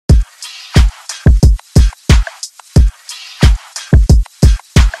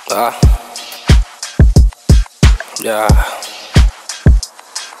Ah, yeah.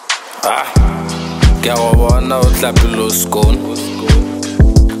 Ke a go bona o tlapile o scone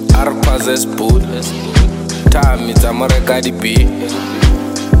a re phase spoon tami tsa mo reka dipi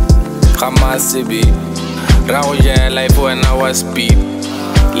ga masebe ra go jela life wena wa speed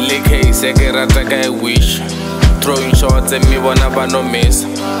le case ke rata ka wish throwing shots and me bona ba no miss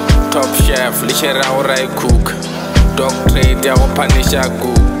top chef le shera go rai cook dog trade ya go punisha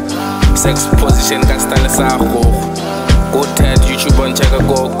cook sex position ka style sa go go ted YouTube on check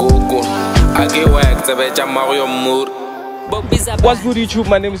go age work tsa beja mario mood. What's good YouTube?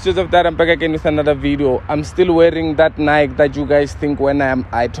 My name is Joseph Dad. I'm back again with another video. I'm still wearing that Nike that you guys think when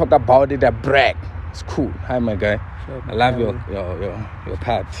I talk about it I brag. It's cool. Hi my guy. Sure, I love your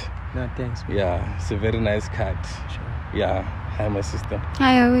cut. No, thanks. Man. Yeah, it's a very nice cut. Sure. Yeah. Hi my sister.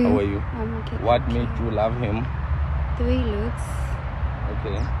 Hi, how are you? How are you? I'm okay. What made you love him? The way he looks.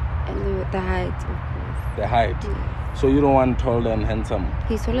 Okay. And the height, of course. The height. Yes. So you don't want tall and handsome?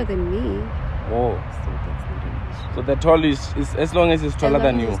 He's taller than me. Oh. So that's not an issue. So the tall is as long as he's taller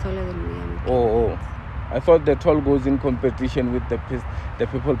than you? He's taller than me. I'm okay. Oh. I thought the tall goes in competition with the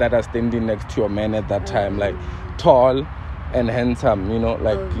people that are standing next to your man at that time, like tall and handsome, you know,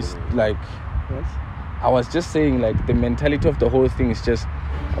 like it's like. Yes. I was just saying, like the mentality of the whole thing is just,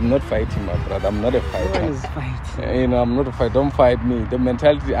 I'm not fighting, my brother. I'm not a fighter. No one is fighting. You know, I'm not a fighter. Don't fight me. The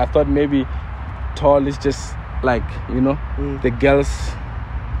mentality. I thought maybe tall is just like, you know, the girls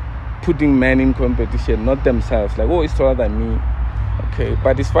putting men in competition, not themselves. Like, oh, he's taller than me. Okay,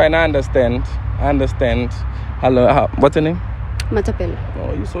 but it's fine. I understand. Hello, what's her name? Matapela.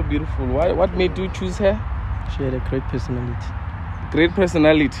 Oh, you're so beautiful. What made you choose her? She had a great personality. Great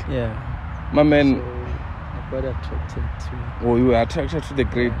personality. Yeah. My man. So I got attracted to. Oh, you were attracted to the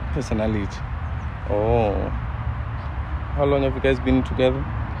great personality. Oh. How long have you guys been together?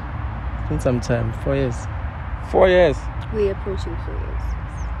 It's been some time. 4 years. 4 years. We're approaching 4 years.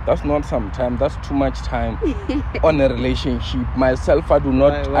 That's not some time. That's too much time on a relationship. Myself, I do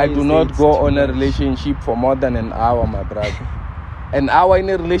not go on a relationship for more than an hour, my brother. An hour in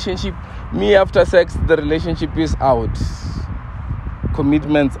a relationship. Me after sex, the relationship is out.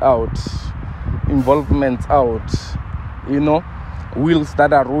 Commitments out. Involvement out. You know, wheels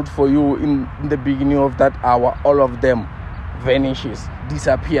that are root for you in the beginning of that hour, all of them vanishes,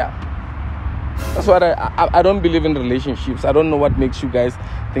 disappear. That's what I don't believe in relationships. I don't know what makes you guys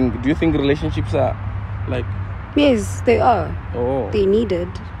think. Do you think relationships are like? Yes, they are. Oh, they needed.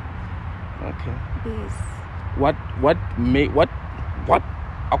 Okay. Yes. What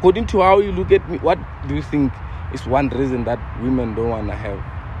according to how you look at me, what do you think is one reason that women don't want to have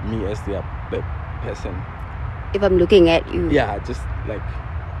me as their person? If I'm looking at you. Yeah, just like.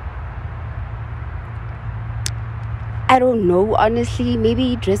 I don't know, honestly.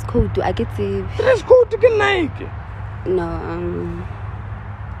 Maybe dress code. I get the dress code you can like. No,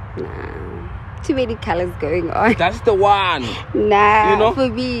 nah. Too many colors going on. That's the one. Nah, you know, for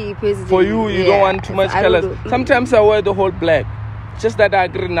me personally. For you, you don't want too much colors. Sometimes I wear the whole black. Just that I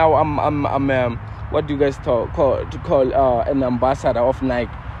agree now. I'm what do you guys call an ambassador of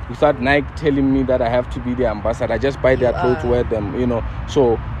Nike. Without Nike telling me that I have to be the ambassador, I just buy their clothes, wear them, you know.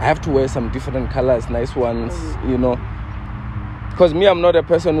 So I have to wear some different colors, nice ones, you know. Because me, I'm not a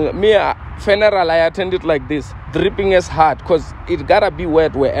person funeral, I attend it like this, dripping as hard, because it gotta be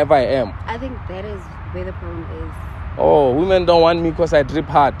wet wherever I am. I think that is where the problem is. Oh, women don't want me because I drip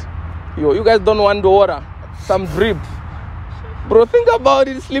hard. You guys don't want the water, some drip. Bro, think about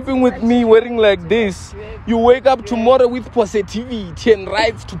it, sleeping with me, wearing like this. You wake up tomorrow with positivity and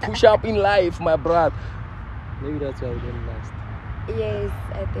rights to push up in life, my brother. Maybe that's why we don't last. Yes,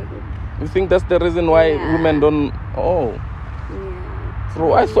 I think. You think that's the reason why women don't... Oh. Yeah.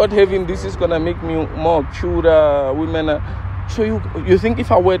 Bro, I thought having this is gonna make me more cuter. Women So you think if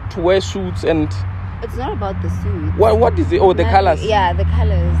I were to wear suits and... It's not about the suit. What is it? Oh, the colors. Yeah, the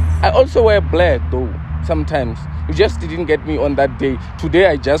colors. I also wear black though, sometimes. You just didn't get me on that day. Today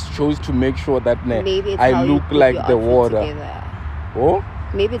I just chose to make sure that I look like the water. Together. Oh?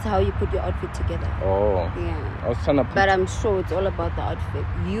 Maybe it's how you put your outfit together. Oh. Yeah. I was trying to put... But I'm sure it's all about the outfit.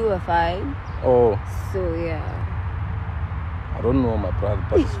 You are fine. Oh. So yeah. I don't know, my brother,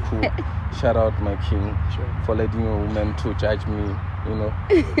 but it's cool. Shout out my king for letting a woman to judge me, you know.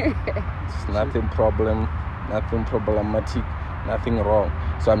 It's nothing problematic, nothing wrong.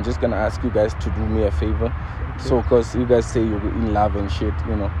 So I'm just gonna ask you guys to do me a favor. Okay. So because you guys say you're in love and shit,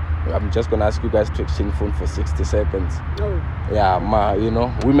 you know, I'm just gonna ask you guys to exchange phone for 60 seconds. Oh. Yeah, you know,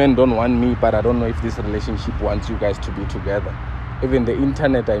 women don't want me, but I don't know if this relationship wants you guys to be together. Even the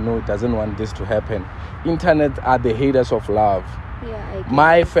internet, I know it doesn't want this to happen. Internet are the haters of love. Yeah, I get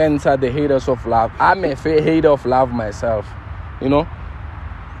My fans are the haters of love. I'm a hater of love myself. You know?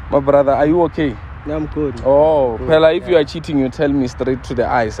 My brother, are you okay? No, I'm good. Oh, Good, Pella, if you yeah. are cheating, you tell me straight to the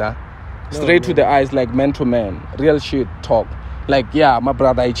eyes, huh? No, Straight to no. the eyes, like man to man. Real shit talk. Like, yeah, my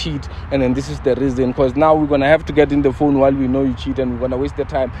brother, I cheat, and then this is the reason. Because now we're going to have to get in the phone while we know you cheat, and we're going to waste the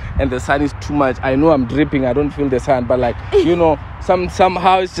time, and the sun is too much. I know I'm dripping, I don't feel the sun, but like, you know,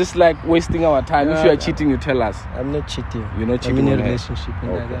 somehow it's just like wasting our time. No, if you are cheating, you tell us. I'm not cheating. You're not cheating I'm in on a her. relationship.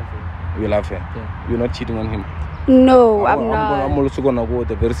 And Okay. I love her. You love her. Yeah. You're not cheating on him. No, I'm not. I'm also gonna go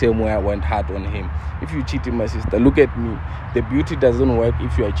the very same way I went hard on him. If you cheating, my sister, look at me. The beauty doesn't work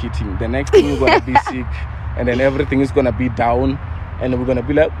if you are cheating. The next thing you're gonna be sick, and then everything is gonna be down, and we're gonna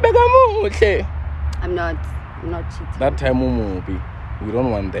be like, I'm not cheating. that time we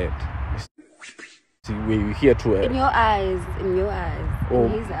don't want that. See, we're here to In your eyes, Oh.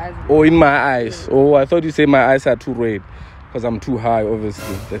 in his eyes. Oh, in my eyes. Oh, I thought you say my eyes are too red because I'm too high.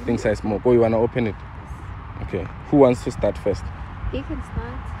 Obviously, the things I smoke. Oh, you wanna open it? Okay. Who wants to start first? You can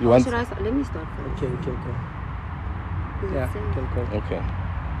start. You Or want- should I start? Let me start first. Okay, go. Is it Yeah, safe? you can go. Okay.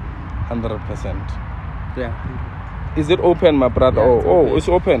 100%. Yeah. Is it open, my brother? Yeah, It's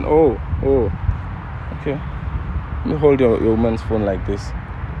open. Oh. Okay. Let me hold your man's phone like this.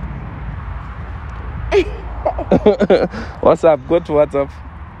 What's up? Go to WhatsApp.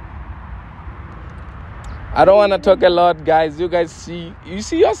 I don't want to talk a lot, guys. You guys see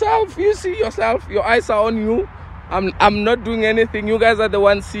yourself. Your eyes are on you. I'm not doing anything. You guys are the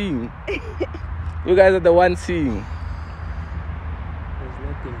ones seeing. You guys are the ones seeing. There's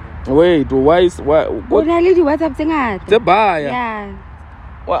nothing there. Wait, why? Oh, What? really? WhatsApp thing at? The bar, yeah. Yeah.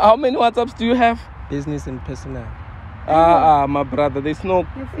 Well, how many WhatsApps do you have? Business and personal. My brother, there's no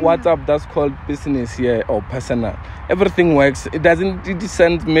Your finger. WhatsApp that's called business here or personal. Everything works. It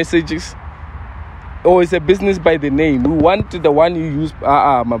send messages. Oh, it's a business by the name. We want the one you use.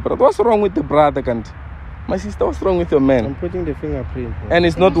 My brother. What's wrong with the brother, can't? My sister, what's wrong with your I'm man? putting the fingerprint. And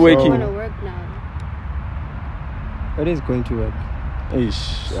it's not It's going working. to work now. It is going to work.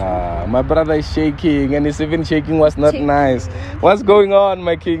 Ish. My brother is shaking, and his even shaking was not Shaking. nice. What's going on,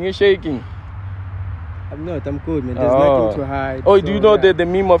 my king? You're shaking. I'm good, man. There's Oh. nothing to hide. Oh, do you know yeah. the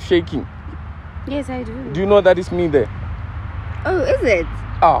meme of shaking? Yes, I do. Do you know that is me there? Oh, is it?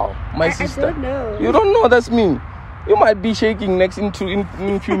 Oh, my I sister. don't know. You don't know that's me. You might be shaking next in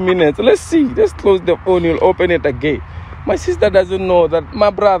a few minutes. Let's see. Let's close the phone. You'll open it again. My sister doesn't know that. My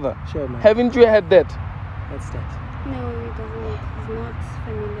brother. Sure, man. Haven't you heard that? What's that? No, it doesn't. He's not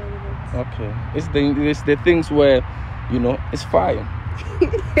familiar with it. Okay. It's the things where, it's fine.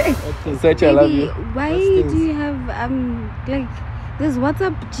 What thing? Such I love Baby, you. why Those do things. you have like there's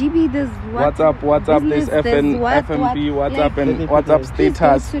WhatsApp GB, there's WhatsApp, there's FMB, WhatsApp, and Let me WhatsApp put please go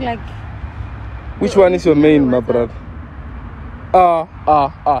status. to like Which one is your main, my WhatsApp. brother?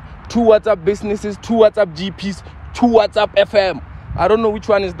 2 WhatsApp businesses, 2 WhatsApp GPs, 2 WhatsApp FM. I don't know which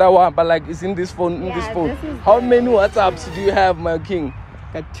one is that one, but like it's in this phone. Yeah, this phone. this is How the- many WhatsApps do you have, my king?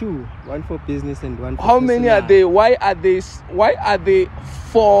 Got 2. One for business and one for How many are personal. they? Why are they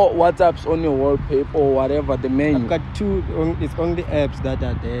 4 WhatsApps on your wallpaper or whatever the menu? I've got 2. It's only apps that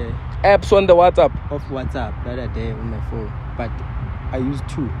are there Apps on the WhatsApp. of WhatsApp that are there on my phone. But I use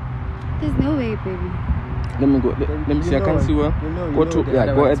 2. There's no way, baby. Let me go. Let me see. I can see where. You Go know to the yeah.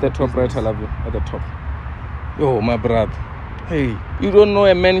 other Go ones at the for top right. I business. love you at the top. Yo, my brother. Hey, you don't know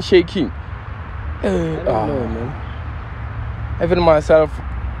a man shaking. I don't know, man. Even myself.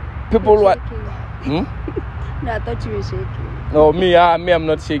 People You're what? shaking. Hmm? No, I thought you were shaking. No, me. I'm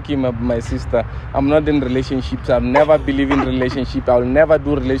not shaking. My sister. I'm not in relationships. I've never believed in relationship. I'll never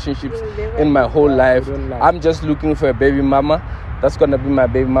do relationships You'll never in my do whole that. life. You don't like- I'm just looking for a baby mama. That's gonna be my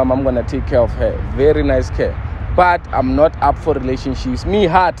baby mama. I'm gonna take care of her. Very nice care. But I'm not up for relationships. Me,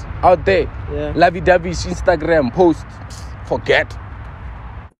 heart out there. Yeah. Lovey-dovey, Instagram post. Forget.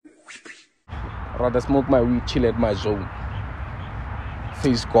 Rather smoke my weed, chill at my zone.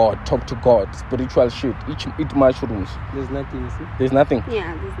 Face God, talk to God, spiritual shit. Eat mushrooms. There's nothing, you see? There's nothing.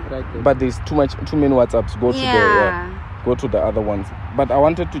 Yeah, there's no. Right there. But there's too many WhatsApps. Go to Yeah. go to the other ones. But I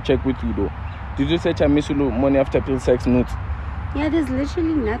wanted to check with you though. Did you search Amisulu money after pill sex nudes? Yeah, there's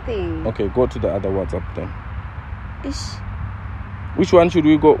literally nothing. Okay, go to the other WhatsApp then. Ish. Which one should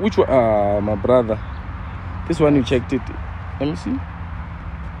we go? Which one? My brother. This one you checked it. Let me see.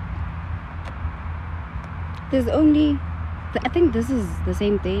 There's only. I think this is the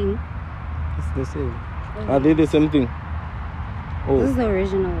same thing. It's the same. Are they the same thing? This is Oh, the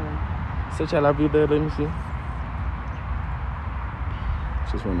original one. search I love you there. Let me see.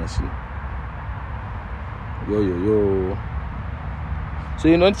 Just wanna see. Yo. So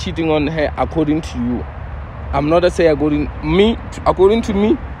you're not cheating on her according to you. I'm not a say according to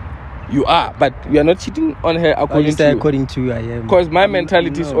me, you are, but you are not cheating on her according to you. According to you, I am. Because my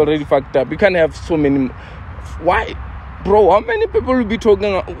mentality is already fucked up. You can't have so many. Why, bro? How many people will be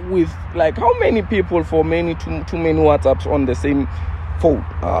talking with? Like, how many people for too many WhatsApps on the same phone?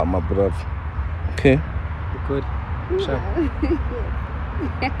 Ah, my brother. Okay. Good. Sure.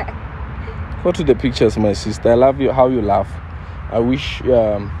 Go to the pictures, my sister. I love you. How you laugh. I wish.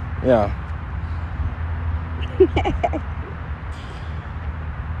 Yeah.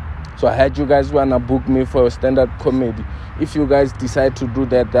 So I heard you guys wanna book me for stand-up comedy. If you guys decide to do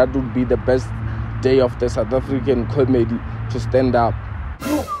that, that would be the best day of the South African comedy to stand up.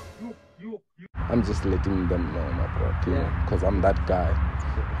 I'm just letting them know, my bro, because I'm that guy.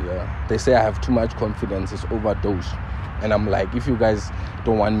 Yeah, they say I have too much confidence, it's overdose, and I'm like, if you guys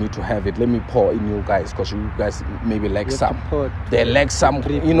don't want me to have it, let me pour in you guys, because you guys maybe lack some. They lack some,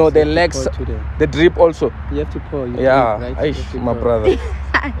 you know, they lack the drip also. You have to pour. Yeah, drip, right? My brother.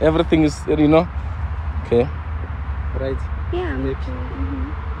 Everything is, you know. Okay. Right. Yeah.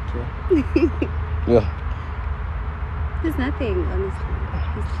 Okay. Yeah. There's nothing, honestly.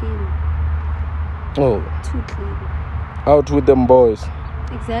 He's clean. Oh. Too clean. Out with them boys.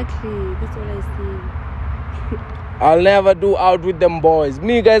 Exactly. That's what I see. I'll never do out with them boys.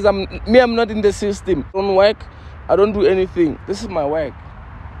 Me guys, I'm not in the system. I don't work. I don't do anything. This is my work.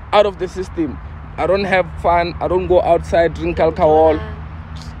 Out of the system. I don't have fun. I don't go outside, drink alcohol.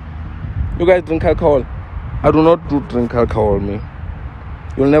 You guys drink alcohol? I do not drink alcohol, me.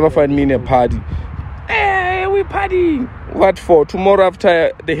 You'll never find me in a party. Hey, we party. What for? Tomorrow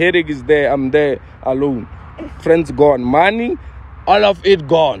after the headache is there, I'm there alone. Friends gone. Money, all of it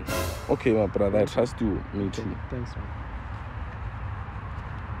gone. Okay, my brother, I trust you. Me too. Thanks, man.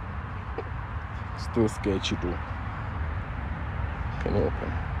 Still sketchy too. Can you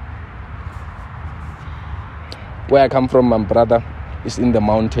open? Where I come from, my brother, is in the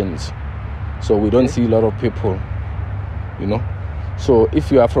mountains. So we don't see a lot of people, you know. So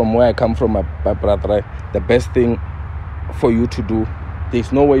if you are from where I come from, my brother, right, the best thing for you to do,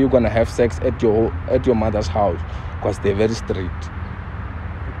 there's no way you're gonna have sex at your mother's house, because they're very strict.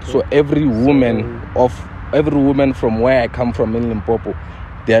 Okay. So every woman from where I come from in Limpopo,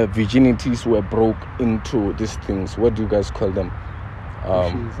 their virginities were broke into these things. What do you guys call them?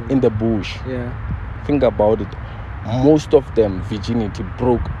 In the bush. Yeah. Think about it. Most of them virginity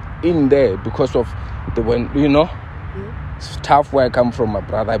broke in there because of it's tough where I come from, my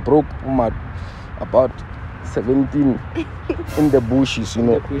brother. I broke about 17 in the bushes, you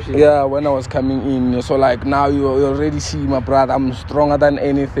know. Yeah, when I was coming in. So like now you already see, my brother, I'm stronger than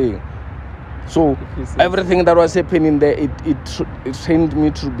anything. So everything that was happening there, it trained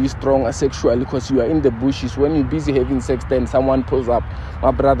me to be strong sexually, because you are in the bushes. When you're busy having sex, then someone pulls up, my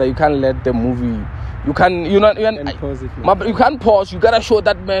brother, you can't let the movie. You can't pause. You gotta show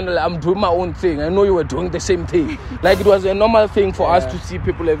that man, I'm doing my own thing. I know you were doing the same thing. Like it was a normal thing for us to see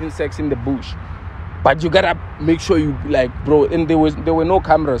people having sex in the bush. But you gotta make sure you, like, bro, and there were no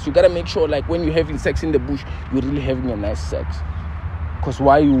cameras. You gotta make sure, like, when you're having sex in the bush, you're really having a nice sex. Because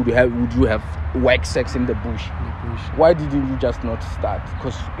why would you have whack sex in the bush? Why didn't you just not start?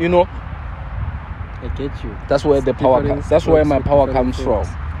 Because, you know, I get you. That's where the power comes. That's where my power comes from.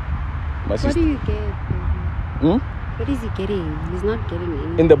 What do you get? What is he getting? He's not getting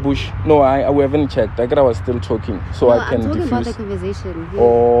anything. In the bush? No, we haven't checked. I was still talking, so I can I'm talking diffuse. about the conversation.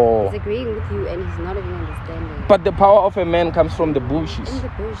 He's agreeing with you, and he's not even understanding. But the power of a man comes from the bushes. In the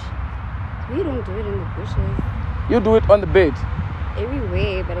bush. We don't do it in the bushes. You do it on the bed.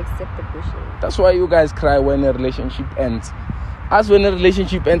 Everywhere, but except the bushes. That's why you guys cry when a relationship ends. As when a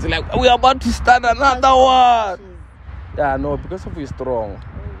relationship ends, like, we're about to start another one. Yeah, no, because of we're strong.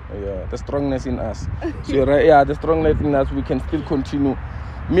 Yeah, the strongness in us. So you're right. Yeah, the strongness in us, we can still continue.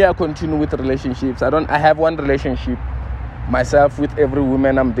 Me, I continue with relationships. I have one relationship myself with every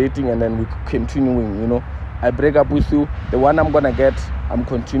woman I'm dating, and then we continuing, you know. I break up with you, the one I'm gonna get, I'm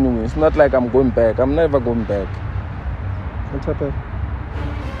continuing. It's not like I'm going back. I'm never going back. What's up, man?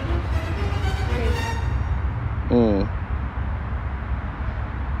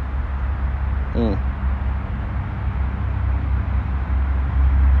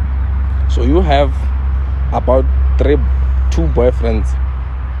 So you have about 2 boyfriends,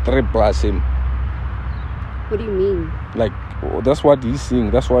 3 plus him. What do you mean? Like, that's what he's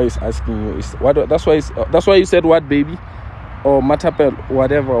saying. That's why he's asking you. That's why you said what, baby, or matapel,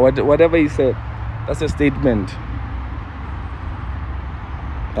 whatever he said. That's a statement.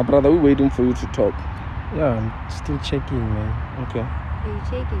 Brother, we're waiting for you to talk. Yeah, I'm still checking, man. Okay. Are you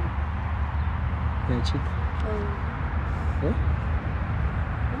checking? Yeah, check. Oh. Yeah?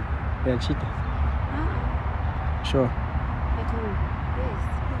 Yeah, cheat. Sure. At home. Yes.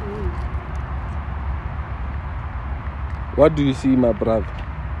 What do you mean? What do you see, my brother?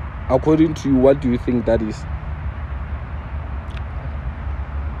 According to you, what do you think that is?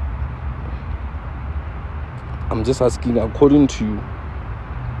 I'm just asking, according to you.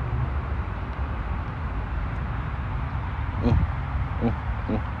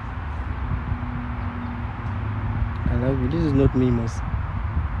 I love you. This is not me, Mos.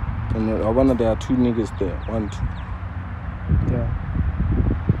 And I wonder there are two niggas there. One, two. Yeah.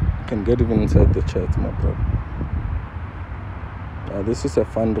 You can get even inside the chat, my brother. This is a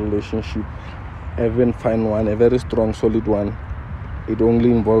fun relationship. I even find one, a very strong, solid one. It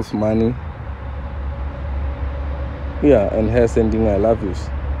only involves money. Yeah, and her sending I love yous.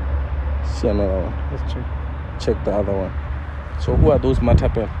 See another one. Let's check. Check the other one. So who are those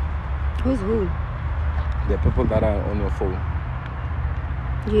matapel? Who's who? The people that are on your phone.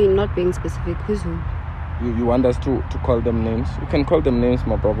 You're not being specific. Who's who? You want us to call them names? You can call them names,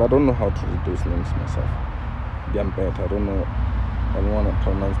 my brother. I don't know how to read those names myself. I'm bad. I don't know. I don't want to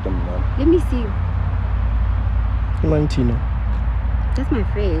pronounce them now. Let me see. Tino. That's my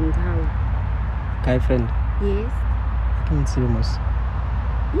friend. How? Guy friend. Yes. I can see Mos.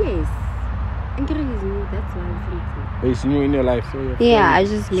 Yes. I'm getting his new. That's why I'm thinking. He's new in your life. Yeah, I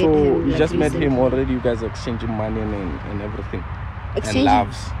just met him. So you like, just met recently. him already. You guys are exchanging money and everything. Exchange. And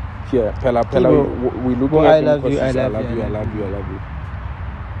loves. Here, Pella, we look Well, at I him love because you, I he's, love I you, love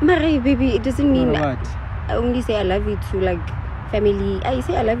you. Marie, baby, it doesn't mean What? I only say I love you to like family. I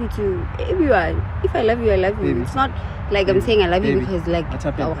say I love you to everyone. If I love you, I love you. Baby. It's not like I'm saying I love you Baby. because like What's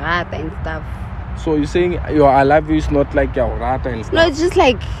happening? rata and stuff. So you're saying your I love you is not like your rata and stuff? No, it's just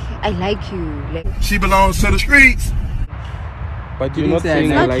like I like you. Like She belongs to the streets. But You you're not didn't say I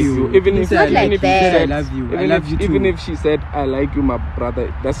saying I like like you. you. You Even didn't if say I like even if that. she said I love you. I even love if- you too. Even if she said I like you, my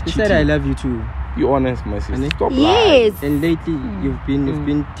brother, that's You cheating. said I love you too. You honest, my sister. And it- Stop lying. yes. And lately you've been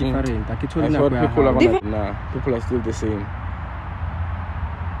different. I I told you thought people are Different- gonna people are still the same.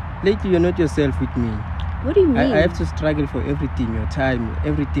 lately you're not yourself with me. What do you mean? I have to struggle for everything, your time,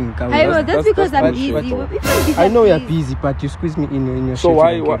 everything. That's because I'm that's busy. bullshit. If I'm busy, I know I'm you're busy. busy, but you squeeze me in your So shit,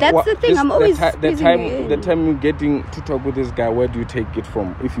 why? you know, why okay? That's the thing, I'm always squeezing you in. the time you're getting to talk with this guy, where do you take it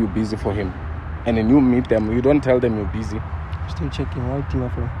from? If you're busy for him, and then you meet them, you don't tell them you're busy. Still checking. Why team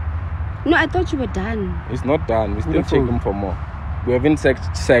up? No, I thought you were done. It's not done. We still Beautiful. checking for more. We haven't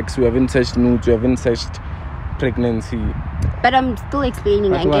searched sex. We haven't searched nudes. We haven't searched pregnancy. But I'm still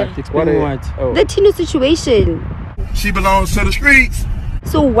explaining. But I what? get Explaining what? Oh. the Tino situation. She belongs to the streets.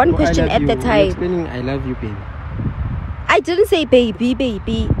 So one Oh, I question love at you. the You're time. explaining I love you, baby. I didn't say baby,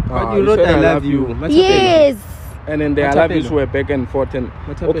 baby. But you you wrote said I love you. What's Yes. And then the What's I love yous happened? were back and forth. And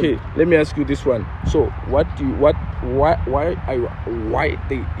What's happened? okay, let me ask you this one. So, why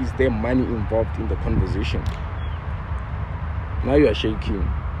is there money involved in the conversation? Now you are shaking.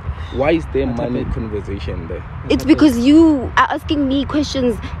 Why is there What's money happened? conversation there? It's because you are asking me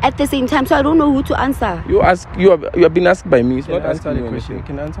questions at the same time, so I don't know who to answer. You have been asked by me. It's You can not answer asking the you question. You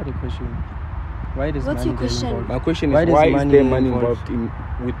anything. can answer the question. Why does What's money your question? involved? My question Why is does why is money there money involved?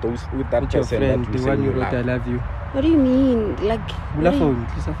 involved with that With your person friend, that you the say one you you wrote I love? love you. What do you mean? Like Bula what do you- phone,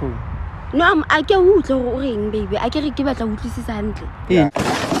 please a phone. No, I can't utlwa gore o reng, baby. I can't give batla utlwisisa hantle. Yeah.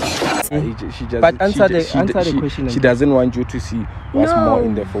 Eh, She just, But answer the- she, answer the she, question She again. doesn't want you to see what's No. more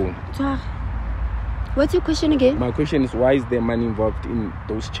in the phone. Tshwara. What's your question again? My question is, why is there money involved in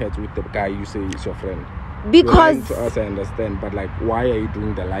those chats with the guy you say is your friend? You're Because lying to us, I understand, but like, why are you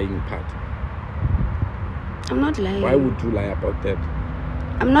doing the lying part? I'm not lying. Why would you lie about that?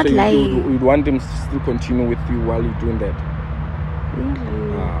 I'm not So lying. you'd want him to still continue with you while you're doing that? I'm not lying.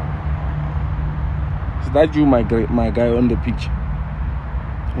 Is that you, my guy on the picture?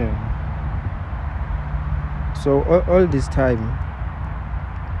 Yeah. So all this time,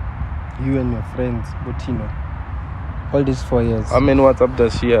 you and your friends, Botino, all these 4 years. How many WhatsApp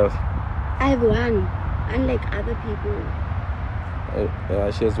does she have? I have one, unlike other people.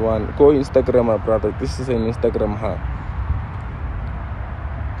 Yeah, she has one. Go Instagram, my brother. This is an Instagram her.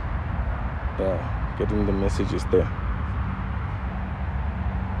 Yeah, getting the messages there.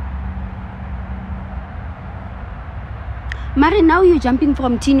 Mari, now you're jumping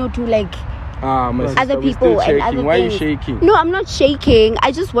from Tino to like My sister, other we're still people and shaking. other Why things. are you shaking? No, I'm not shaking.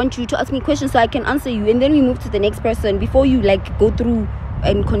 I just want you to ask me questions so I can answer you, and then we move to the next person before you like go through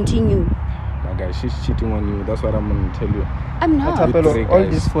and continue. My guy, she's cheating on you. That's what I'm gonna tell you. I'm What not. happened three all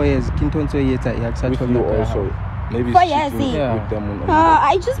guys. these 4 years? Kintonso yeta With you also. Maybe For she's years, cheating eh? with them on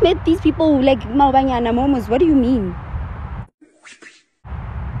I just met these people like Maubanyana Momos. What do you mean?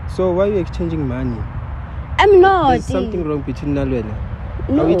 So why are you exchanging money? I'm not. There's something wrong between Nalwena.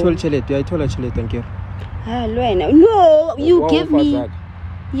 No. We told Chelet. I told her Chelet, thank you. No, you Wow, give me. Fazak.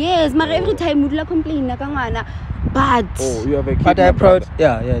 Yes, but every time would complain na kangwana. But Oh, you have a kid. But my I proud. brother.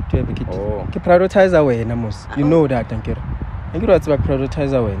 Yeah, to have a kid. Oh. Ke prioritize away, Namos. You know that, thank you. Thank you. What's about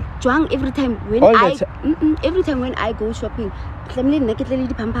prioritize away? Juang, every time when All every time when I go shopping,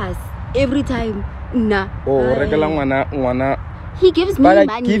 the Pampers. Every time, nah. Oh, regular ngwana. He gives me But I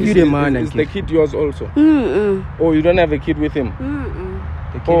money. give you the money. Is the kid yours also? Mm-mm. Oh, you don't have a kid with him? Mm-mm.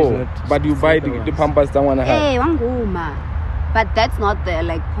 The kid is Oh, not but you buy the Pampers that wanna have. Hey, wanguma. But that's not the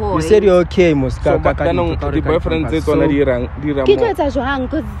like point. You said you're okay, Muska. So, but then the boyfriend says on the Ke tlo etsa jwang,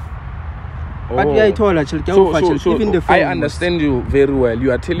 'cause But yeah, I told her, so even the phone. I understand you very well.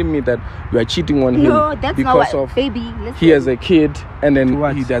 You are telling me that you are cheating on him no, that's because not what, of baby. Listen. he has a kid and then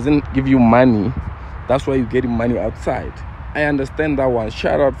What? he doesn't give you money. That's why you get him money outside. I understand that one.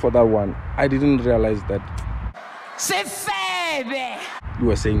 Shout out for that one. I didn't realize that. C'est fait, You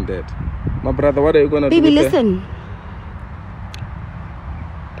were saying that. My brother, what are you gonna do Baby, with listen. her?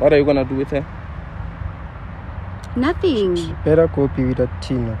 What are you gonna do with her? Nothing. Better copy with a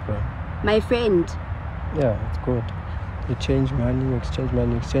Tina, bro. My friend. Yeah, it's good. You change money, you exchange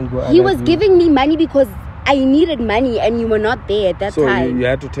money, you exchange what He was giving me money because I needed money and you were not there at that So time. you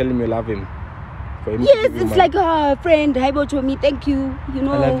had to tell him you love him. For him to Yes, give you it's money. like a friend. Hi, to me. Thank you. You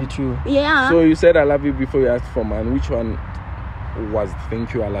know. I love you too. Yeah. So you said I love you before you asked for money. Which one was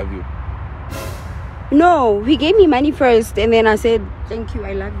thank you, I love you? No, he gave me money first, and then I said, "Thank you,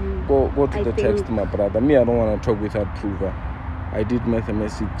 I love you." Go to I the think- text, my brother. Me, I don't want to talk without prover. I did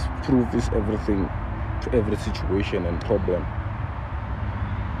mathematics. Proof is everything to every situation and problem.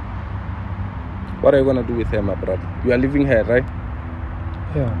 What are you gonna do with her, my brother? You are leaving her, right?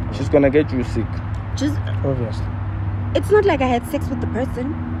 Yeah, She's gonna get you sick. Just, obviously. it's not like I had sex with the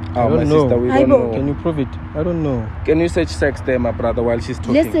person. Oh, don't my know. sister, we Hi, don't bro. know. Can you prove it? I don't know. Can you search sex there, my brother, while she's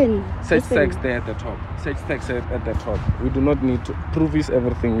talking? Listen. Search listen. sex there at the top. Search sex at the top. We do not need to. Proof is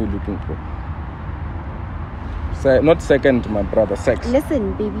everything we're looking for. Not second, my brother. Sex.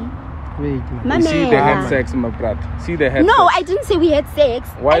 Listen, baby. Wait, My You see, they man. had sex, my brother. See, they had No, sex. I didn't say we had sex.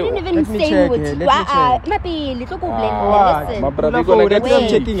 Why- I didn't even Let me say check we here, would. let me check. Maybe little go Ah, listen. my brother, you're Phone, gonna get that's what I'm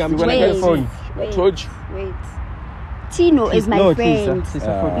sick. checking, I'm You're gonna checking get the phone. sick. Wait. I told you. Wait. Tino is my No, friend.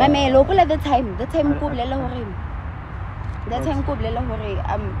 Tisa, phone. Mame, local at the time. The time ko bolela hore. That time ko bolela hore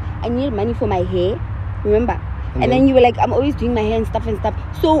I need money for my hair. Remember? And then you were like, I'm always doing my hair and stuff.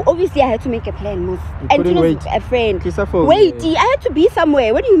 So obviously I had to make a plan, Mos. You And couldn't Tino's wait. a friend. Kiss a phone. Wait, I had to be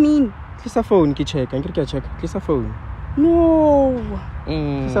somewhere. What do you mean? Kiss a phone, ki check. I'm gonna check. Kiss a phone. No.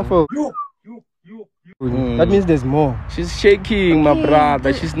 Kiss a phone. Mm. That means there's more. She's shaking, my Okay, brother.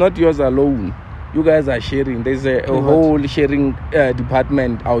 but- She's not yours alone. You guys are sharing. There's a what? whole sharing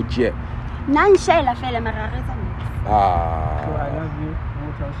department out here. Nan shaila fela mara re tsa niks. Ah. love you.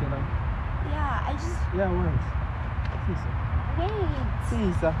 Yeah, I just Yeah, once. wait.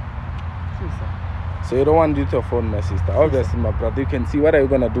 Sisa. So you don't want to do your phone, my sister. Obviously, my brother. You can see what are you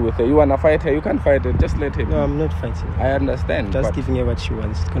gonna do with her. You wanna fight her? You can't fight her. Just let her. No, be. I'm not fighting. I understand. Just but giving her what she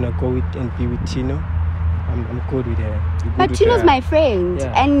wants. Gonna go with and be with Tino. I'm good with her. you good But with Tino's her. my friend.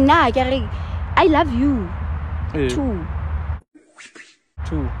 Yeah. And nah, Gary, I love you Eh, too.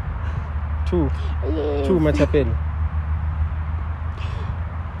 Two, Yes. Matapelo.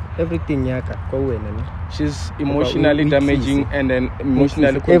 Everything yaka. Go in, and She's emotionally we damaging please. and then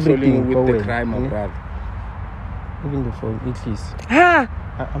emotionally please, controlling everything with go the in, crime, my eh? brother. even the phone, at least. Ha!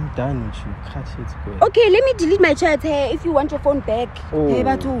 I'm done with you. Cut it, go. Okay, let me delete my chat here if you want your phone back. Oh. Hey,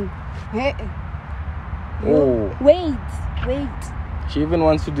 Batu. Hey. Oh. Wait. She even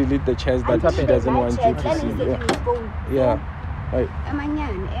wants to delete the chats that she doesn't want you to see. Yeah. Right.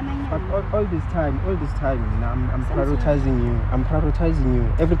 But all this time, I'm prioritizing you. I'm prioritizing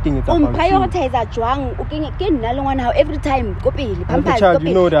you. Everything is about you. Prioritize Juang. Okay, how every time. Go pay. As a Pampers, child, go you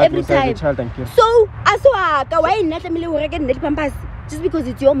pay. know that every as a time. child, thank you. So, why not let me work at Pampers? Just because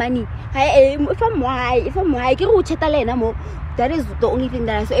it's your money. If I'm why, that is the only thing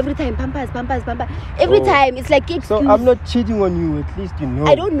that I saw every time. Pampers. Every Oh. time it's like excuse. So I'm not cheating on you. At least you know.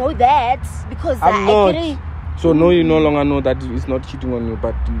 I don't know that because I'm I not. agree. So no, you no longer know that it's not cheating on you,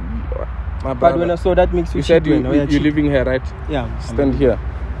 but my But brother. when I saw that makes you. You said cheat when I you're cheat. leaving here, right? Yeah. Stand here.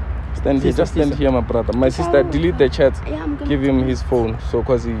 Stand here. Sister, Just stand sister. here, my brother. My sister, delete the chat. Yeah, I'm gonna Give him his phone. So,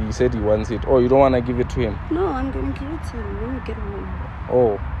 because he said he wants it. Oh, you don't want to give it to him. No, I'm gonna give it to you when we get home.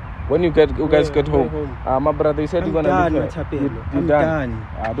 Oh. When you guys get We're home. home. My brother, you said I'm you're gonna done, leave her. Matapelo. You I'm done.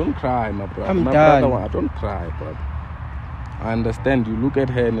 Don't cry, my brother. I'm my done. brother, don't cry, brother. I understand. You look at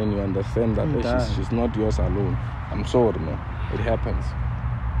her and then you understand that I'm she's done. not yours alone. I'm sorry, man. It happens.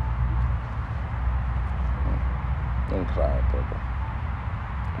 Don't cry, brother.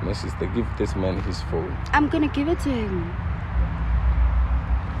 My sister, give this man his phone. I'm gonna give it to him.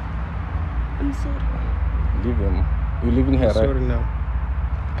 I'm sorry. Leave him. You leaving her, right? Sorry now.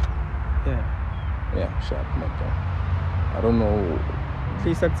 Yeah. Yeah, shut up, my guy. I don't know.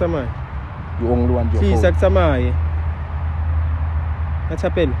 Please Saksama. You only want your Please phone. Saksama. What's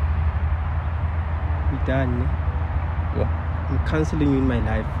happened? We're done. Yeah. I'm cancelling you in my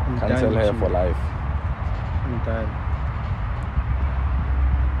life. I'm Cancel done with her you. for life. I'm done.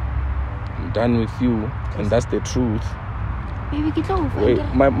 I'm done with you, and that's the truth. Baby, get over. Wait,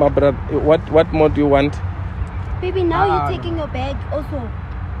 my brother, what more do you want? Baby, now you're taking your bag also.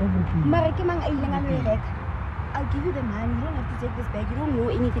 Mara ke mang a ileng a lo e reka. I'll give you the money. You don't have to take this bag. You don't know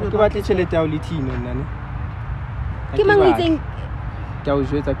anything Ke about batle it. tšhelete ya o le Tino nane. Ke mang o itseng? Ke a o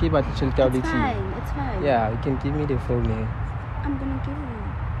jwetsa ke batle tšhelete ya o le It's Tino. fine. It's fine. Yeah, you can give me the phone here. I'm gonna give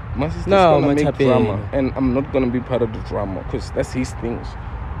you. My sister's No, gonna make Machapelo. drama, and I'm not gonna be part of the drama because that's his things,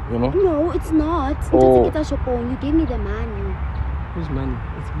 you know. No, it's not. Oh. You gave me the money. Whose money?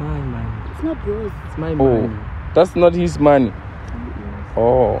 It's my money. It's not yours. It's my Oh, money. that's not his money.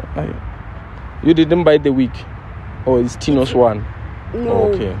 Oh, you didn't buy the wig. Oh, it's Tino's one. No.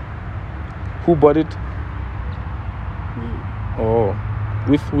 Oh, okay. Who bought it? Oh,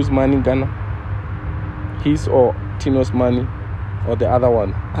 with whose money, Ghana? His or Tino's money, or the other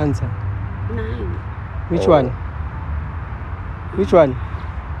one? Answer. 9. Which Oh. one? Which one?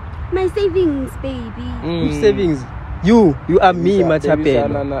 My savings, baby. Which savings? You are me,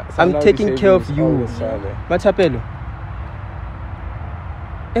 Machapelo. I'm taking care of you. Machapelo.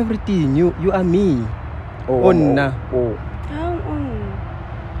 Everything, you are me. Onna. Oh, How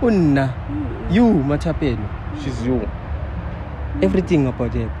Unna. You, Machapelo. she's you. Everything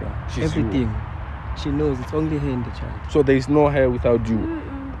about her, bro. She's Everything. She knows it's only her and the child. So there is no her without you.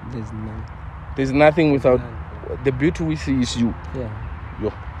 There's none. There's nothing without. None. The beauty we see is you. Yeah.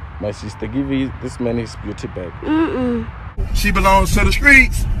 Yo, my sister, give this man his beauty bag. She belongs to the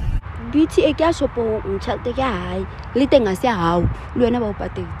streets. Beauty e ka shopo ntšhelete ke hae le teng a se hao le wena ba o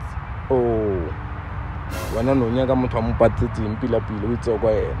patetse. Oh, wena no nyaka motho a mo patetseng pila o itse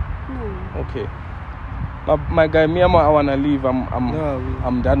kwa yena. No. Okay. My guy, I wanna leave.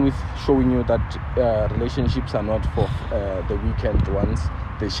 I'm done with showing you that relationships are not for the weekend ones,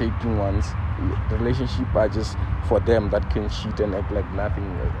 the shaking ones. The relationship are just for them that can cheat and act like nothing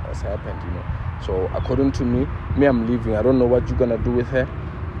has happened, you know. So according to me, I'm leaving. I don't know what you're gonna do with her,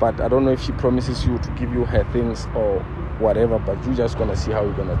 but I don't know if she promises you to give you her things or whatever. But you're just gonna see how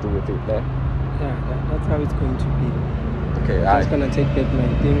you're gonna do with it, eh? Yeah, that's how it's going to be. Okay, I'm just gonna take back my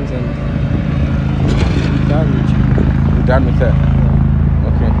things and be done with you. You're done with her.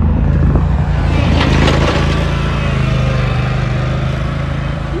 Okay.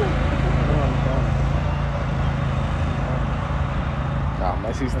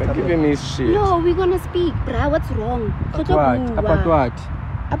 My sister, give him his shit. No, we're gonna speak, bruh. What's wrong? About what?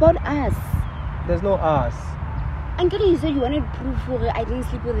 About us. There's no us. Uncle, you said you wanted proof for I didn't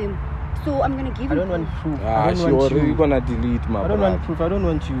sleep with him. So I'm gonna give you I don't want proof. I Ah, don't she want already you. gonna delete my I don't brother. want proof. I don't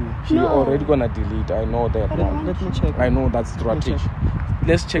want you. She No. already gonna delete. I know that. I don't Now. want Let me check. I know that Let me check. strategy.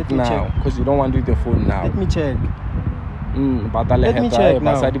 Let's check Let me now, check. because you don't want to do the phone now. Let me check. Let me check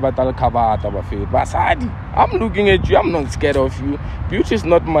now. Basadi, I'm looking at you. I'm not scared of you. Beauty is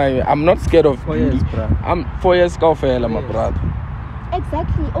not my. I'm not scared of 4 beauty. years, bruh. I'm 4 years my brother.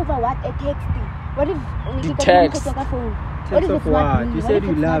 exactly over what a text. What if The text. What Text if of it's not what? me? You What said if you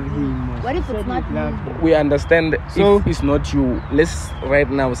it's love not me? him. What if You it's said not you love me? him. We understand So- if it's not you. Let's right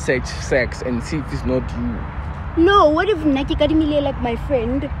now search sex and see if it's not you. No, what if Naki Kadimile like my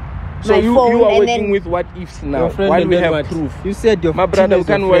friend? So my you phone are and working then with what ifs now. Your friend While and we then have what? proof. You said your My brother, we Tina's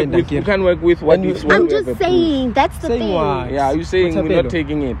your can't work friend, with. Akira. We can't work with what And you- ifs. I'm I'm when we just have a proof. saying that's the Saying thing. what? Yeah, you're saying we're not Machapelo.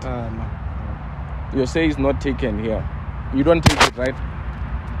 taking it. Man. You say it's not taken here. You don't take it, right?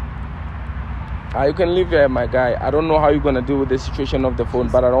 You can leave here, my guy. I don't know how you're gonna deal with the situation of the phone,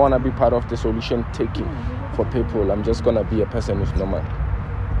 but I don't wanna be part of the solution taking for people. I'm just gonna be a person who's normal. You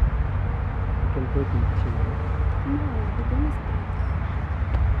can go to Tina. No, we're gonna speak.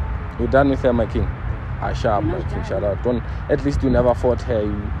 You're done with her, my king. Sharp, my king. Shout out. Don't. At least you never fought her.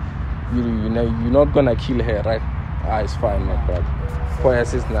 You know you're not gonna kill her, right? It's fine, my brother. For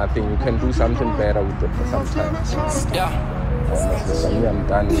us, it's nothing. You can do something better with it sometimes. Yeah. I'm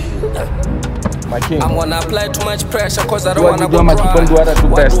done with you. My king. I'm gonna apply too much pressure cause I don't What wanna you go do, my cry. people, do what I do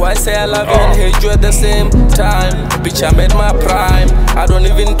Why best. do I say I love you and hate you at the same time? Bitch, I'm at my prime. I don't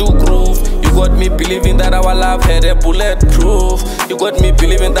even do groove. You got me believing that our love had a bulletproof. You got me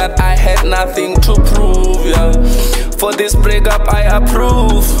believing that I had nothing to prove, yeah. For this breakup I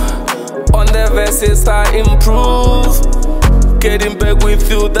approve. On the verses I improve. getting back with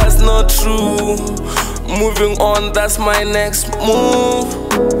you, that's not true. Moving on, that's my next move.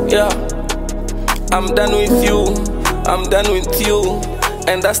 Yeah, I'm done with you, I'm done with you,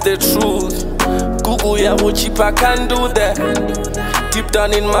 and that's the truth. Gugu ya cheap, I can't do that. Deep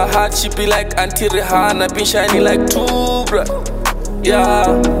down in my heart, she be like Auntie Rihanna, been shining like two, bruh. Yeah,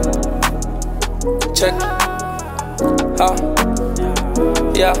 check,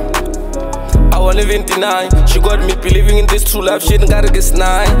 yeah. I won't even deny, she got me believing in this true love, she ain't gotta get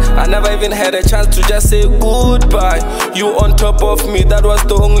snide. I never even had a chance to just say goodbye. You on top of me, that was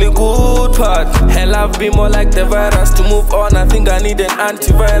the only good part. Her love be more like the virus. To move on, I think I need an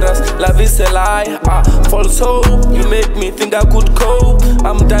antivirus. Love is a lie, false hope. You make me think I could cope.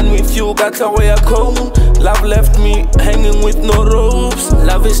 I'm done with you, got away a cone. Love left me hanging with no ropes.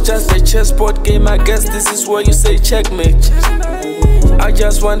 Love is just a chessboard game, I guess this is where you say checkmate. I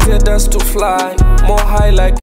just wanted us to fly more high like